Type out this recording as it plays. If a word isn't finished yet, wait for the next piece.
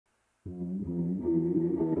Full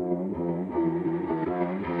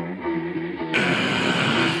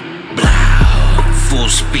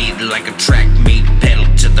speed like a track meet, pedal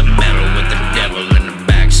to the metal with the devil in the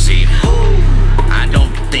backseat. I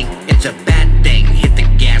don't think it's a bad thing. Hit the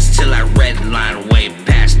gas till I redline way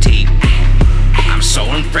past heat. I'm so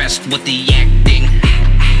impressed with the acting.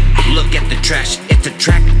 Look at the trash, it's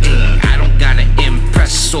attracting. I don't gotta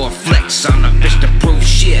impress or flex on a bitch to prove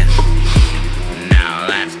shit. Now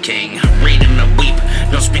that's king. Reading the weep,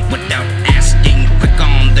 don't speak without asking. Quick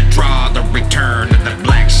on the draw, the return of the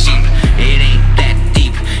black sheep. It ain't that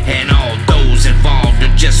deep, and all those involved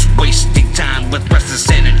are just wasting time with restless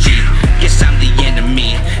energy. Guess I'm the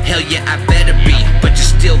enemy, hell yeah I better be. But you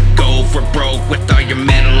still go for broke with all your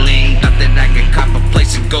meddling. Thought that I could cop a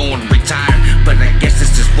place and go and retire, but I guess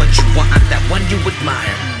this is what you want, I'm that one you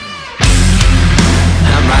admire.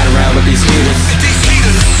 I'm riding around with these heaters,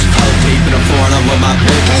 hold deep in the foreign, I'm with my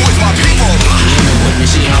pickers.